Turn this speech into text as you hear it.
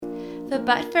The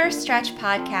But First Stretch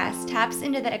podcast taps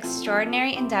into the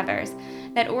extraordinary endeavors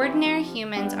that ordinary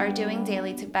humans are doing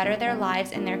daily to better their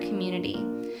lives and their community.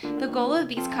 The goal of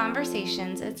these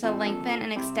conversations is to lengthen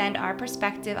and extend our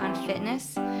perspective on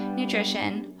fitness,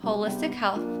 nutrition, holistic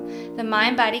health, the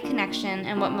mind-body connection,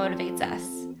 and what motivates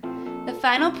us. The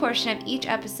final portion of each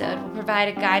episode will provide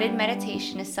a guided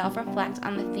meditation to self-reflect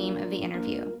on the theme of the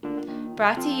interview.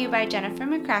 Brought to you by Jennifer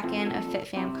McCracken of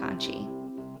FitFam Conchi.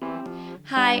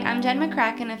 Hi, I'm Jen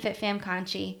McCracken of FitFam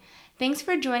Conchi. Thanks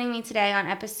for joining me today on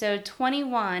episode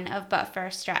 21 of But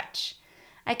First Stretch.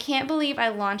 I can't believe I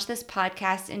launched this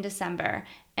podcast in December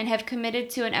and have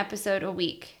committed to an episode a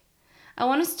week. I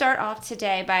want to start off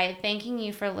today by thanking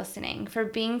you for listening, for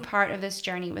being part of this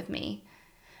journey with me.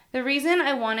 The reason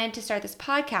I wanted to start this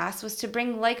podcast was to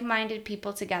bring like-minded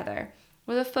people together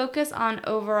with a focus on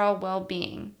overall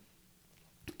well-being.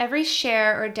 Every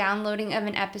share or downloading of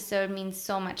an episode means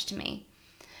so much to me.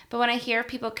 But when I hear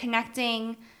people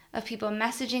connecting, of people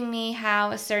messaging me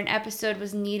how a certain episode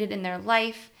was needed in their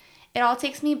life, it all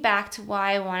takes me back to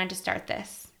why I wanted to start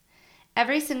this.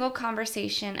 Every single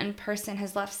conversation and person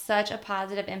has left such a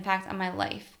positive impact on my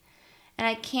life, and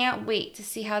I can't wait to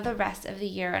see how the rest of the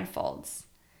year unfolds.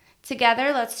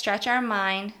 Together, let's stretch our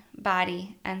mind,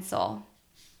 body, and soul.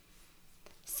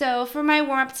 So for my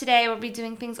warm-up today, we'll be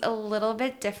doing things a little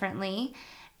bit differently.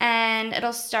 And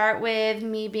it'll start with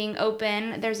me being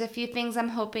open. There's a few things I'm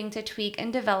hoping to tweak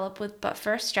and develop with But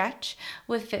First Stretch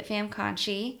with FitFam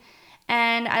Conchi.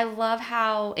 And I love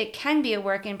how it can be a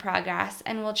work in progress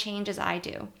and will change as I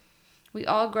do. We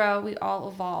all grow, we all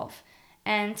evolve.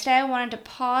 And today I wanted to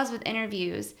pause with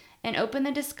interviews and open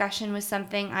the discussion with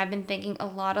something I've been thinking a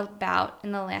lot about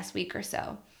in the last week or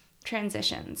so: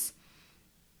 transitions.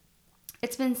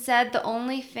 It's been said the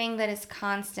only thing that is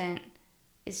constant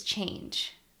is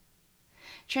change.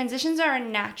 Transitions are a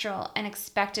natural and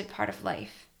expected part of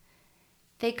life.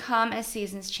 They come as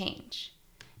seasons change.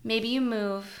 Maybe you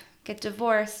move, get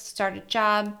divorced, start a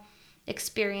job,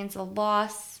 experience a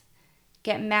loss,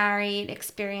 get married,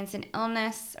 experience an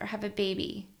illness, or have a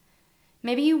baby.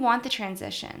 Maybe you want the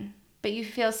transition, but you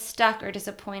feel stuck or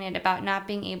disappointed about not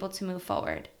being able to move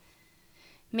forward.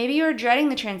 Maybe you're dreading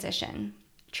the transition.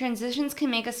 Transitions can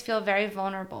make us feel very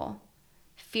vulnerable,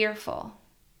 fearful,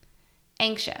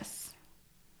 anxious,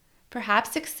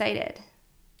 perhaps excited.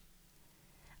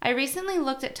 I recently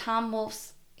looked at Tom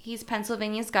Wolf's, he's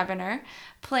Pennsylvania's governor,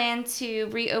 plan to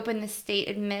reopen the state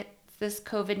amidst this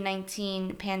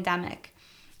COVID-19 pandemic.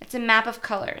 It's a map of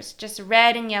colors, just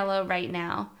red and yellow right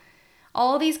now.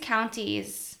 All these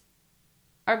counties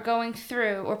are going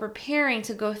through or preparing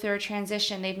to go through a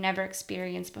transition they've never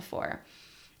experienced before.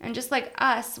 And just like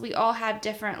us, we all have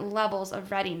different levels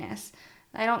of readiness.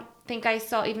 I don't think I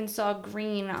saw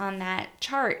green on that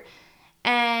chart.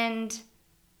 And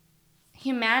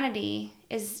humanity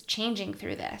is changing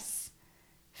through this.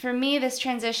 For me, this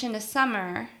transition to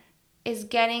summer is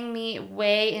getting me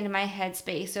way into my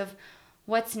headspace of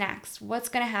what's next, what's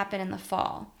going to happen in the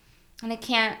fall. And I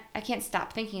can't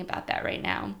stop thinking about that right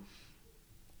now.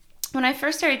 When I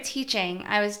first started teaching,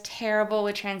 I was terrible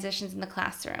with transitions in the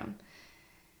classroom.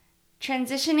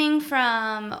 Transitioning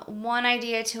from one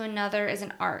idea to another is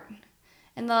an art.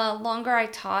 And the longer I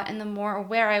taught and the more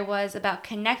aware I was about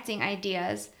connecting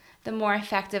ideas, the more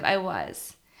effective I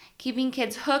was. Keeping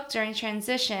kids hooked during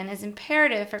transition is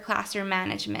imperative for classroom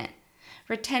management,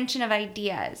 retention of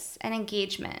ideas, and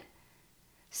engagement.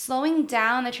 Slowing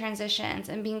down the transitions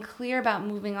and being clear about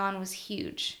moving on was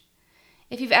huge.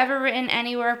 If you've ever written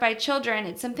any work by children,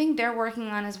 it's something they're working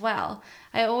on as well.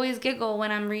 I always giggle when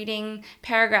I'm reading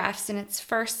paragraphs and it's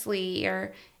firstly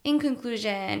or in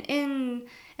conclusion,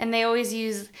 and they always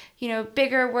use,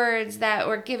 bigger words that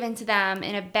were given to them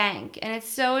in a bank. And it's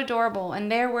so adorable,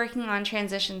 and they're working on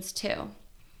transitions too.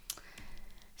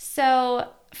 So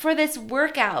for this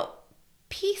workout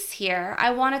piece here,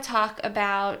 I want to talk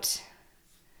about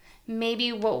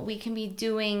maybe what we can be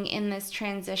doing in this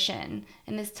transition,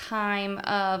 in this time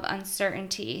of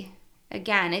uncertainty.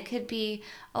 Again, it could be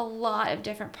a lot of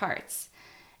different parts.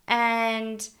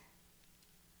 And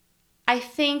I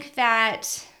think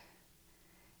that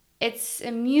it's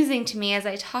amusing to me as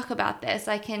I talk about this.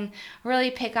 I can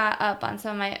really pick up on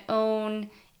some of my own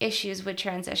issues with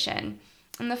transition.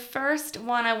 And the first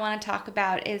one I want to talk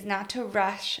about is not to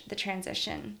rush the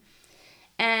transition.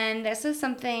 And this is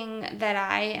something that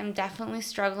I am definitely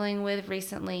struggling with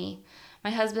recently. My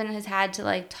husband has had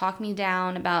to talk me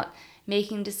down about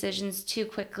making decisions too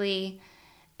quickly.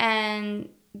 And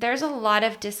there's a lot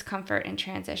of discomfort in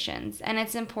transitions, and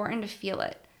it's important to feel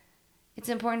it. It's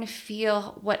important to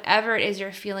feel whatever it is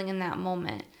you're feeling in that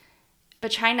moment,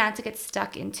 but try not to get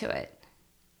stuck into it.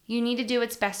 You need to do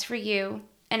what's best for you,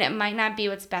 and it might not be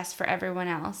what's best for everyone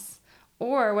else,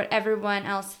 or what everyone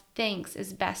else thinks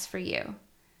is best for you.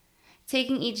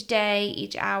 Taking each day,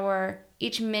 each hour,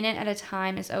 each minute at a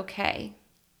time is okay.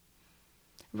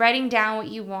 Writing down what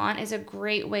you want is a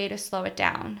great way to slow it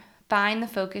down. Find the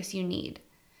focus you need.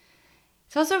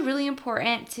 It's also really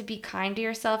important to be kind to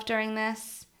yourself during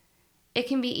this. It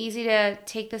can be easy to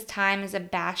take this time as a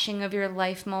bashing of your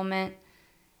life moment,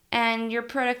 and your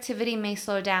productivity may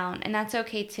slow down, and that's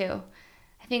okay too.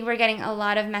 I think we're getting a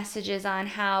lot of messages on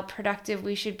how productive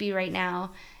we should be right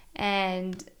now,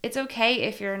 and it's okay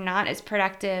if you're not as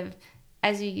productive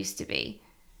as you used to be.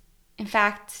 In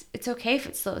fact, it's okay if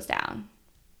it slows down.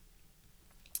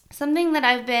 Something that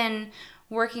I've been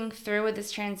working through with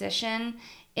this transition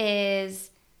is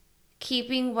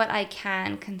keeping what I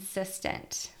can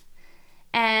consistent.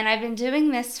 And I've been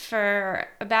doing this for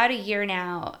about a year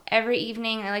now. Every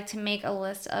evening, I like to make a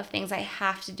list of things I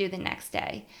have to do the next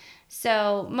day.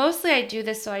 So mostly I do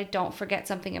this so I don't forget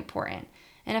something important.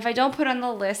 And if I don't put it on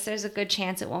the list, there's a good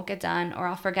chance it won't get done or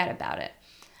I'll forget about it.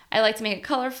 I like to make it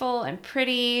colorful and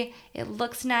pretty. It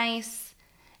looks nice.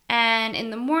 And in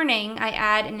the morning, I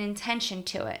add an intention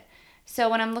to it. So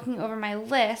when I'm looking over my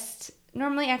list,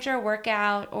 normally after a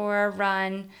workout or a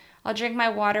run, I'll drink my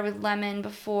water with lemon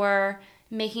before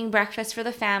making breakfast for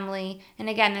the family. And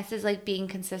again, this is like being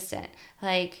consistent.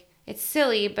 Like, it's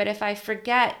silly, but if I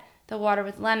forget the water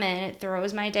with lemon, it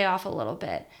throws my day off a little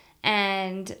bit.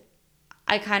 And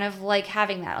I kind of like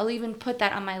having that. I'll even put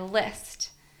that on my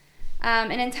list.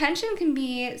 An intention can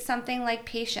be something like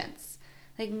patience.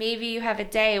 Like maybe you have a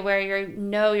day where you're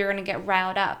going to get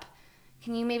riled up.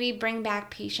 Can you maybe bring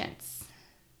back patience,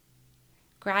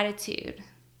 gratitude,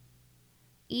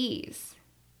 ease?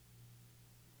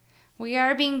 We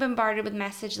are being bombarded with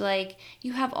message like,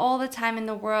 you have all the time in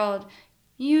the world.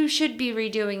 You should be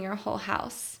redoing your whole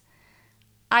house.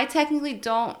 I technically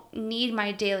don't need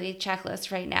my daily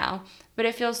checklist right now, but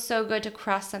it feels so good to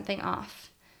cross something off.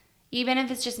 Even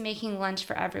if it's just making lunch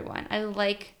for everyone. I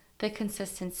like the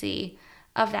consistency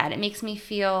of that. It makes me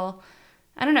feel,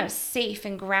 safe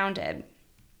and grounded.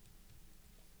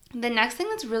 The next thing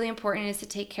that's really important is to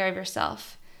take care of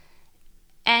yourself.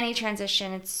 Any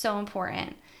transition, it's so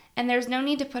important. And there's no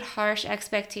need to put harsh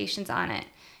expectations on it.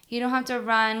 You don't have to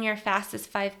run your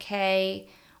fastest 5K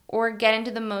or get into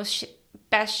the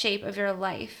best shape of your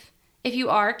life. If you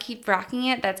are, keep rocking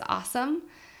it. That's awesome.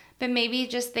 But maybe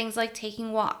just things like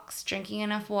taking walks, drinking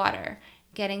enough water,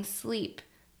 getting sleep,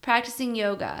 practicing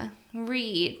yoga,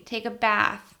 read, take a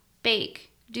bath,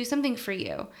 bake, do something for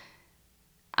you.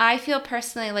 I feel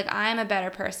personally like I'm a better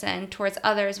person towards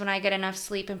others when I get enough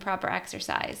sleep and proper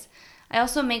exercise. I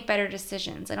also make better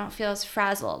decisions. I don't feel as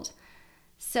frazzled.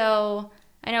 So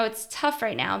I know it's tough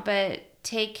right now, but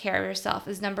take care of yourself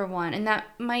is number one. And that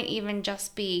might even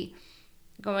just be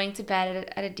going to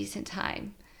bed at a decent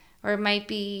time. Or it might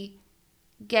be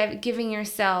giving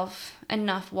yourself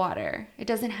enough water. It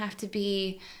doesn't have to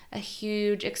be a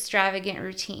huge, extravagant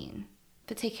routine.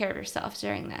 But take care of yourself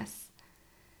during this.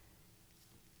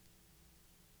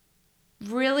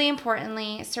 Really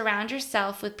importantly, surround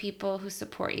yourself with people who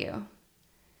support you.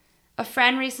 A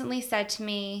friend recently said to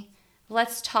me,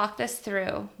 let's talk this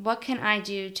through. What can I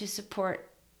do to support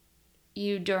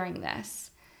you during this?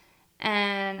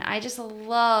 And I just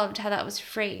loved how that was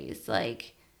phrased.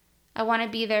 Like, I want to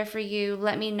be there for you.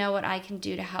 Let me know what I can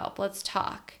do to help. Let's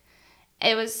talk.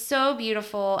 It was so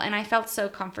beautiful, and I felt so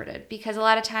comforted because a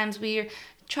lot of times we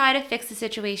try to fix the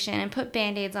situation and put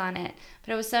Band-Aids on it.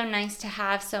 But it was so nice to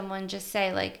have someone just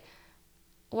say, like,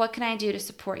 what can I do to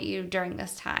support you during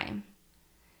this time?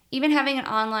 Even having an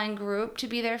online group to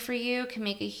be there for you can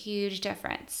make a huge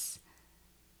difference.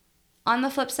 On the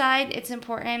flip side, it's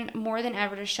important more than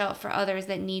ever to show up for others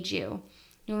that need you.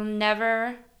 You'll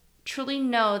never truly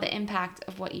know the impact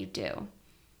of what you do.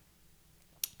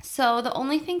 So the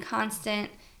only thing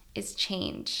constant is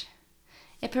change.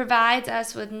 It provides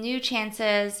us with new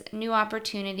chances, new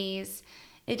opportunities.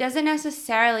 It doesn't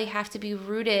necessarily have to be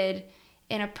rooted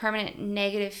in a permanent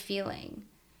negative feeling.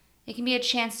 It can be a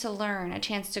chance to learn, a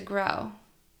chance to grow,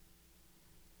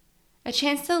 a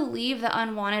chance to leave the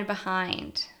unwanted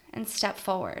behind and step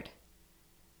forward.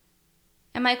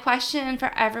 And my question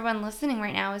for everyone listening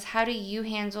right now is, how do you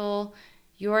handle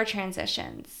your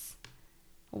transitions?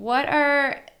 What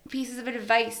are pieces of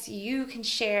advice you can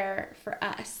share for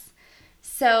us?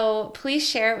 So please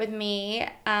share it with me.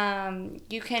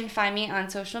 You can find me on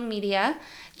social media,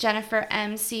 Jennifer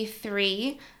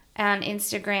MC3 on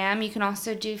Instagram. You can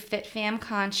also do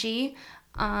FitFamConchi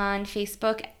on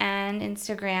Facebook and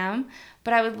Instagram.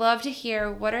 But I would love to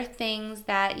hear, what are things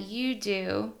that you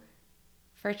do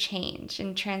for change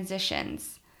and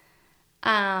transitions.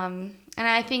 And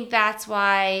I think that's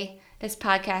why this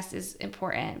podcast is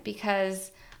important,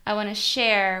 because I want to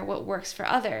share what works for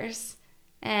others.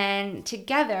 And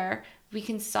together, we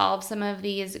can solve some of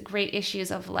these great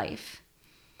issues of life.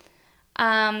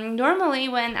 Normally,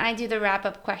 when I do the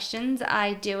wrap-up questions,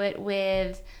 I do it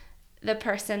with the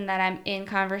person that I'm in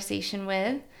conversation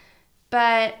with.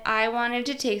 But I wanted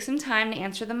to take some time to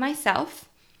answer them myself.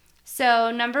 So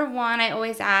number one, I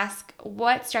always ask,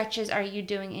 what stretches are you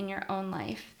doing in your own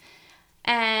life?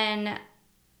 And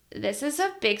this is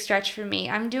a big stretch for me.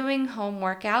 I'm doing home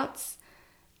workouts.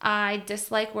 I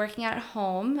dislike working out at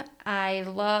home. I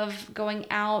love going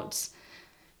out,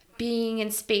 being in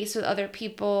space with other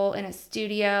people in a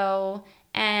studio,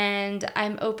 and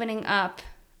I'm opening up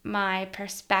my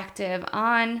perspective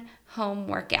on home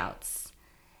workouts.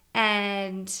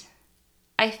 And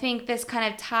I think this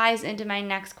kind of ties into my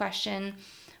next question.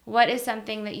 What is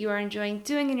something that you are enjoying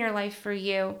doing in your life for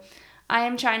you? I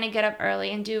am trying to get up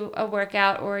early and do a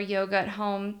workout or yoga at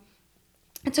home.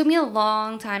 It took me a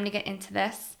long time to get into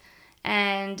this.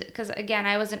 And because, again,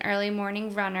 I was an early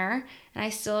morning runner, and I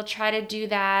still try to do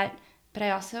that. But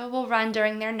I also will run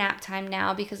during their nap time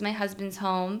now because my husband's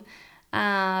home.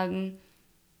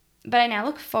 But I now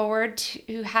look forward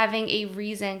to having a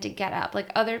reason to get up.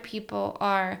 Like, other people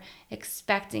are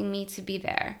expecting me to be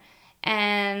there.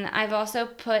 And I've also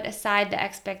put aside the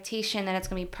expectation that it's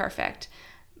going to be perfect.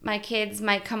 My kids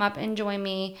might come up and join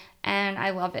me, and I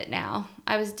love it now.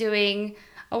 I was doing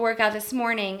a workout this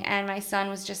morning, and my son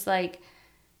was just like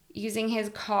using his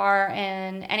car,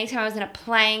 and anytime I was in a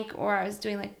plank or I was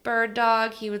doing like bird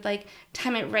dog, he would like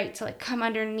time it right to like come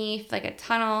underneath like a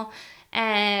tunnel.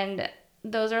 And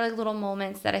those are like little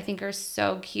moments that I think are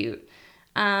so cute.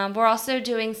 We're also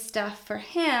doing stuff for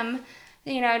him,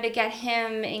 to get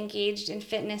him engaged in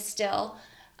fitness still.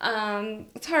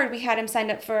 It's hard. We had him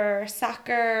signed up for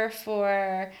soccer,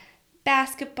 for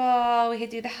basketball. We could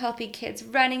do the Healthy Kids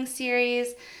running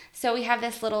series. So we have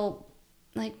this little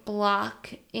like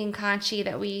block in Conchi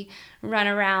that we run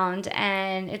around,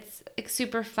 and it's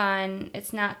super fun.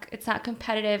 It's not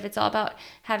competitive. It's all about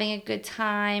having a good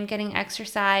time, getting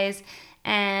exercise.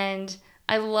 And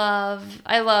I love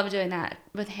doing that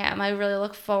with him. I really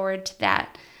look forward to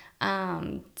that.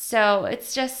 So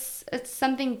it's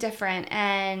something different.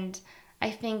 And I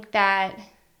think that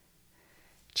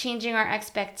changing our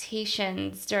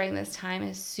expectations during this time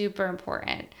is super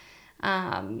important.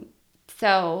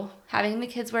 So having the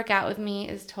kids work out with me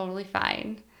is totally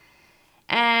fine.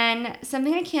 And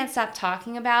something I can't stop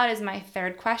talking about is my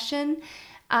third question.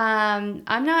 I'm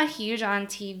not huge on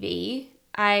TV.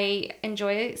 I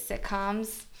enjoy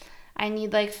sitcoms. I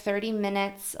need like 30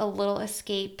 minutes, a little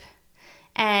escape.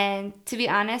 And to be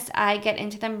honest, I get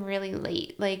into them really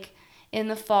late. Like in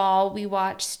the fall, we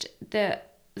watched the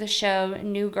show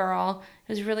New Girl.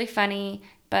 It was really funny,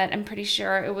 but I'm pretty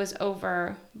sure it was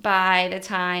over by the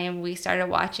time we started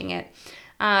watching it.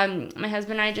 My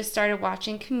husband and I just started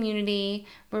watching Community.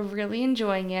 We're really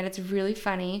enjoying it. It's really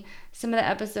funny. Some of the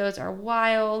episodes are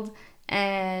wild,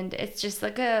 and it's just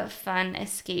like a fun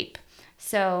escape.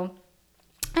 So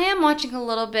I am watching a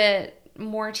little bit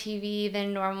more TV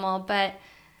than normal, but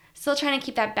still trying to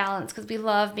keep that balance because we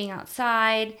love being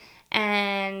outside,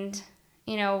 and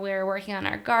we're working on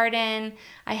our garden.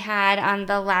 I had on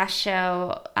the last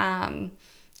show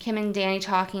Kim and Danny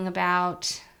talking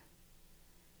about,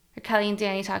 or Kelly and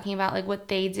Danny talking about like what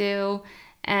they do,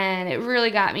 and it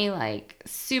really got me like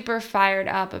super fired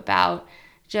up about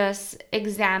just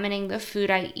examining the food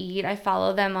I eat. I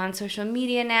follow them on social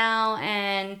media now,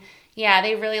 and yeah,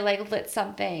 they really like lit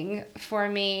something for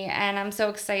me, and I'm so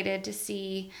excited to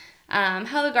see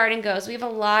how the garden goes.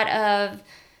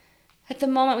 At the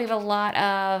moment, we have a lot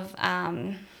of,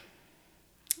 I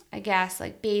guess,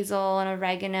 like basil and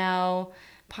oregano,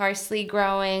 parsley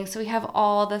growing. So we have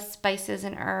all the spices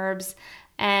and herbs,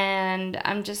 and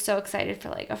I'm just so excited for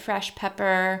like a fresh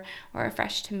pepper or a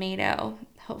fresh tomato.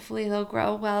 Hopefully they'll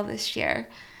grow well this year.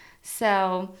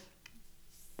 So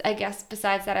I guess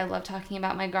besides that, I love talking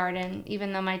about my garden,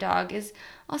 even though my dog is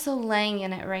also laying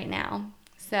in it right now.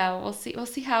 So we'll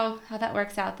see how that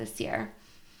works out this year.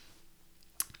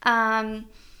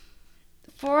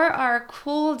 For our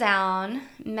cool down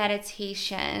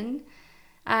meditation,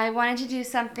 I wanted to do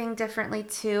something differently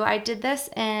too. I did this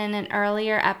in an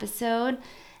earlier episode,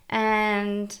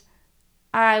 and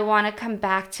I want to come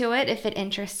back to it. If it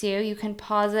interests you, you can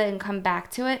pause it and come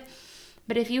back to it.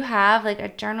 But if you have like a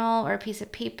journal or a piece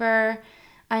of paper,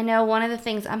 I know one of the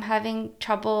things I'm having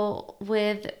trouble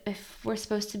with, if we're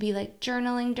supposed to be like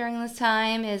journaling during this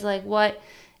time, is like what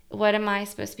am I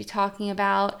supposed to be talking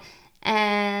about?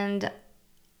 And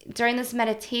during this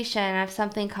meditation, if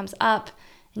something comes up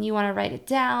and you want to write it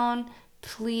down,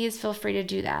 please feel free to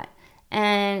do that.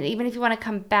 And even if you want to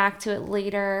come back to it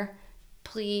later,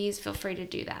 please feel free to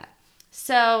do that.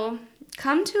 So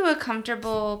come to a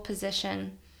comfortable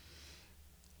position,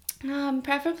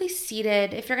 preferably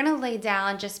seated. If you're going to lay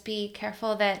down, just be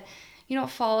careful that you don't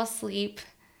fall asleep.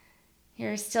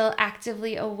 You're still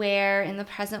actively aware in the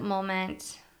present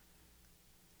moment.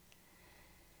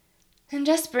 And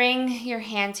just bring your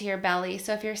hand to your belly.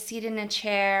 So if you're seated in a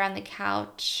chair, on the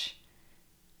couch,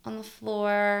 on the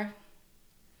floor,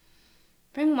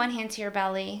 bring one hand to your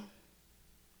belly.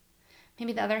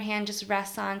 Maybe the other hand just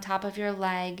rests on top of your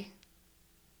leg.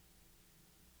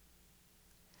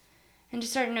 And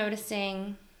just start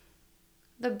noticing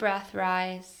the breath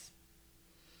rise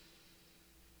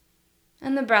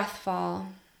and the breath fall.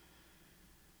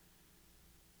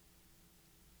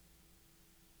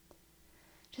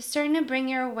 Just starting to bring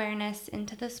your awareness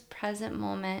into this present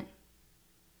moment.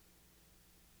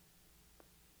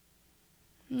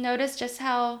 Notice just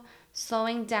how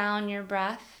slowing down your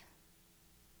breath,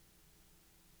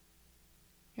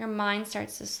 your mind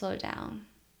starts to slow down.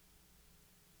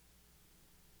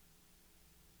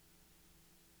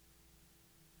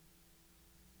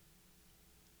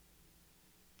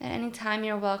 At any time,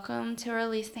 you're welcome to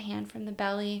release the hand from the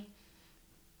belly.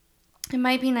 It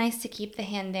might be nice to keep the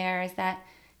hand there as that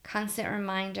constant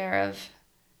reminder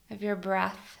of your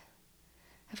breath,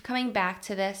 of coming back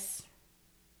to this.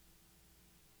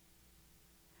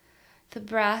 The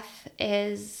breath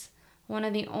is one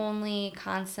of the only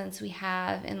constants we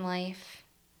have in life.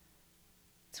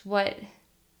 It's what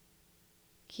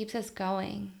keeps us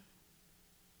going.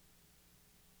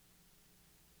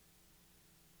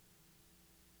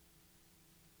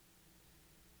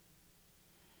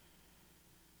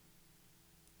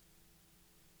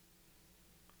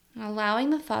 Allowing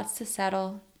the thoughts to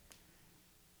settle,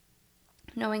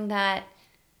 knowing that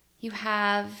you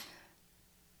have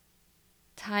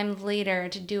time later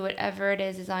to do whatever it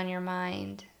is on your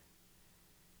mind.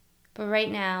 But right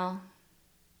now,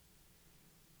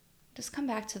 just come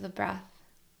back to the breath.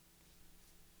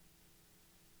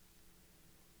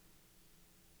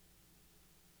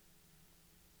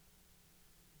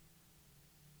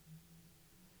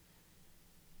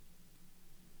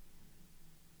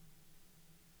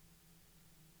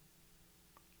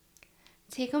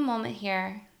 Take a moment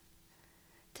here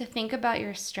to think about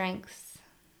your strengths.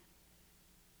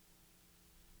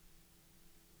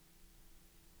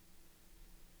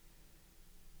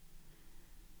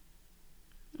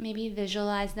 Maybe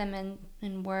visualize them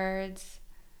in words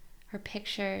or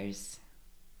pictures.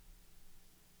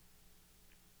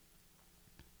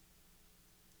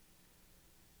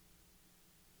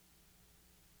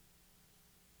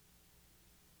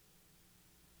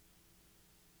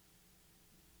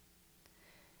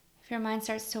 If your mind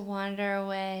starts to wander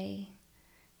away,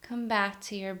 come back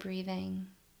to your breathing,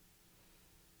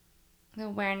 the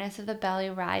awareness of the belly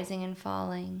rising and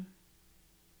falling.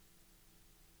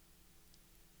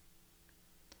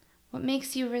 What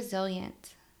makes you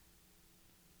resilient?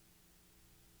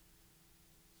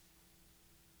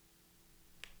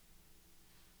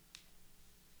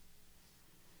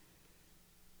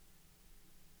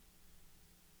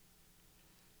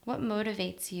 What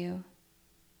motivates you?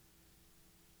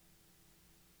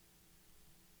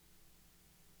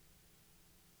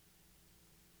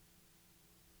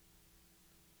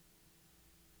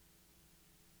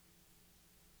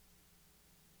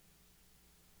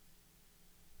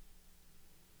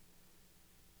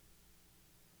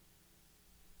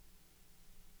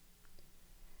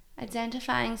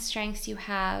 Identifying strengths you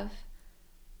have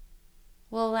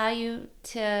will allow you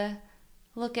to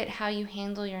look at how you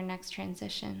handle your next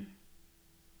transition.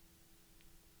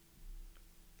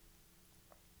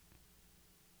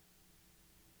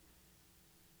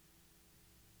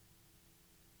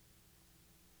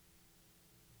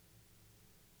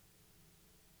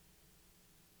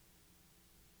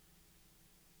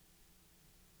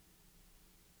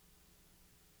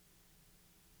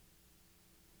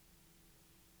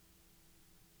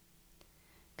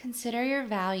 Consider your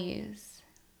values.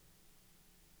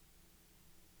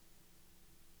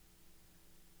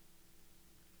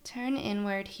 Turn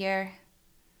inward here.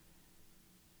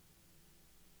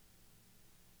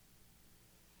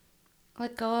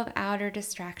 Let go of outer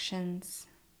distractions.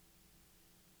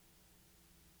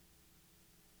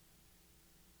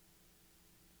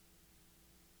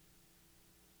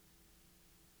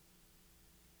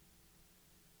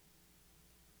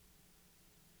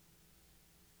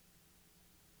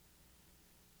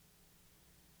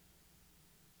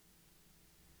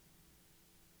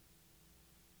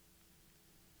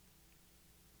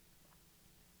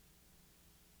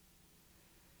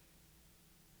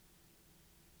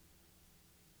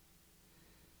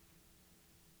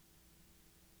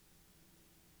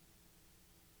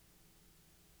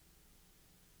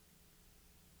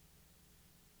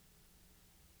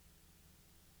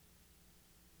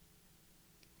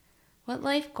 What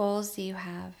life goals do you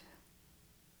have?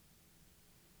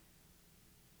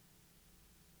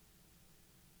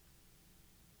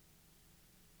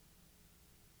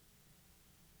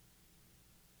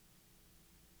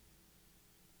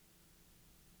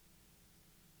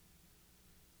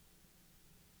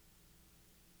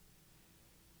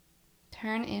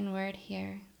 Turn inward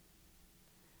here.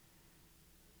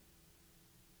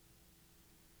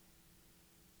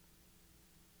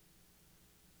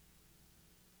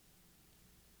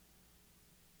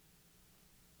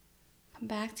 Come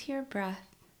back to your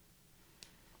breath.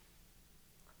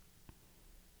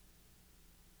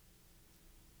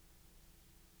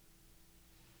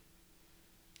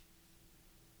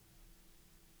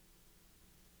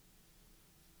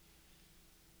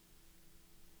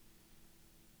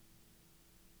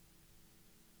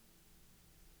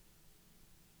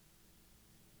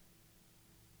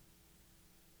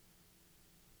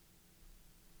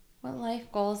 What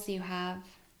life goals do you have?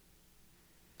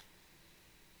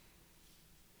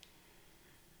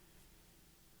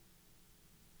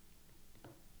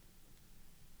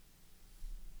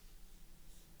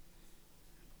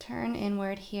 Turn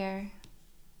inward here.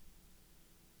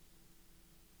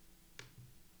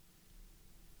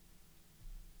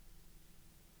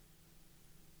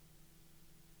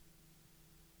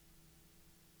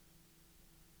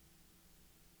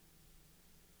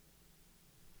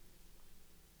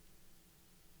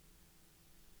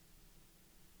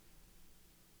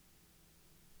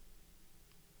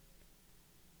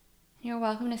 You're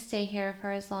welcome to stay here for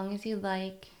as long as you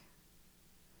like,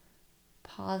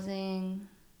 pausing.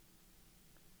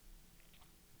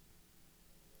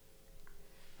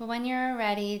 But when you're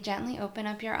ready, gently open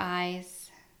up your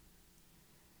eyes.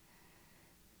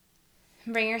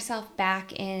 Bring yourself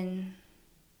back in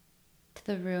to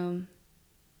the room,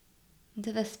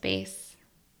 into the space.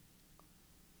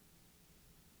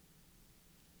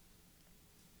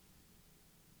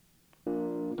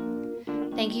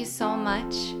 Thank you so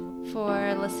much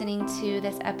for listening to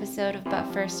this episode of But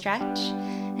First Stretch.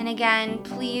 And again,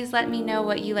 please let me know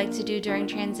what you like to do during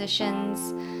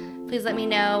transitions. Please let me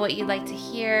know what you'd like to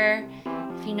hear.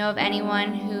 If you know of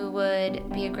anyone who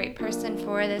would be a great person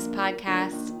for this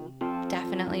podcast,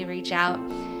 definitely reach out.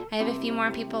 I have a few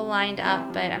more people lined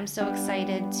up, but I'm so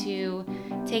excited to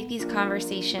take these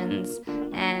conversations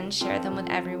and share them with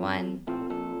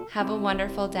everyone. Have a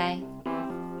wonderful day.